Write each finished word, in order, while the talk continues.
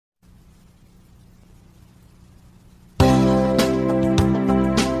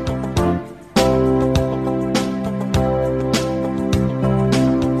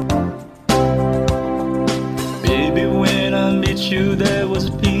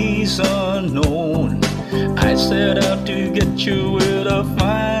set out to get you with a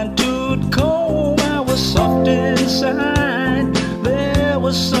fine-tooth comb. I was soft inside, there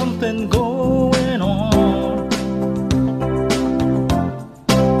was something going on.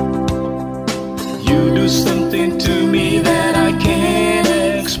 You do something to me that I can't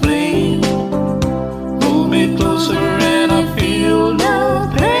explain. Pull me closer and I feel no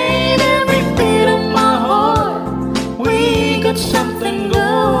pain. Every beat of my heart, we got something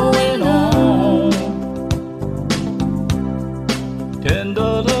going on.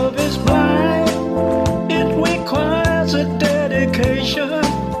 Tender love is blind, it requires a dedication.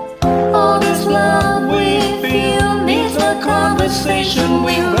 All this love we feel needs a conversation.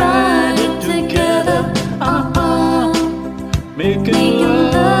 We ride it together, making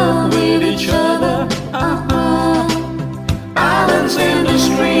love with each other. Islands in the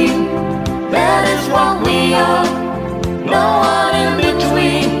stream, that is what we are. No one in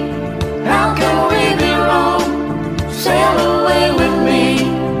between. How can we be wrong? Sail away with me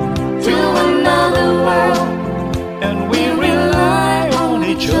to another world, and we rely on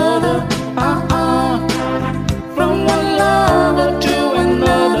each other. From one lover to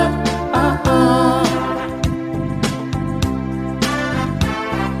another. I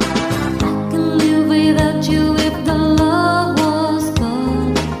can live without you if the love was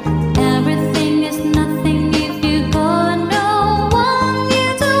gone. Everything is nothing if you got no one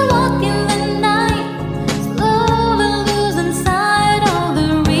here to walk in the night, slowly losing sight of the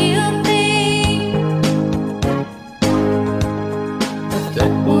real thing. But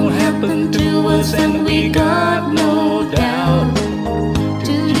that won't happen to us, and we got no doubt.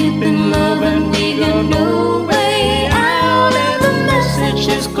 Too deep in love and we got no way out, and the message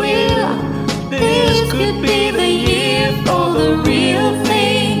is clear. This could be the year for the real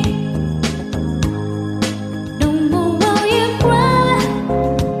thing. No more will you cry,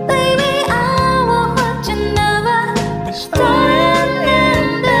 baby, I will hurt you never. We're starting in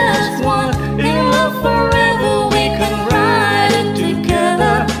this one, in love forever. We can ride it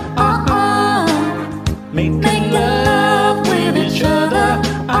together, making love with each other.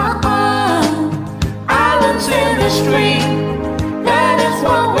 Islands in the stream, that is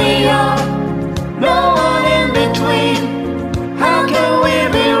what we are. No one in between. How can we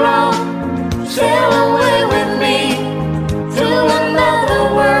be wrong? Sail away with me to another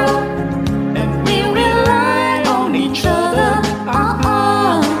world, and we rely on each other.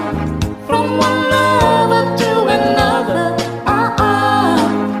 From one lover to another.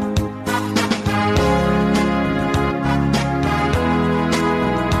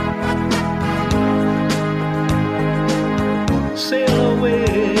 Sail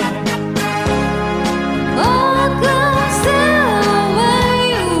away. Oh, come sail away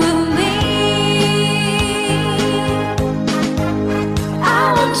with me.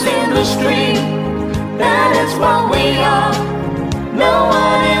 Islands in the stream, that is what we are. No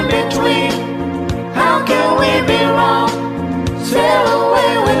one in between. How can we be wrong? Sail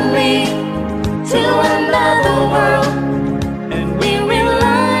away with me to another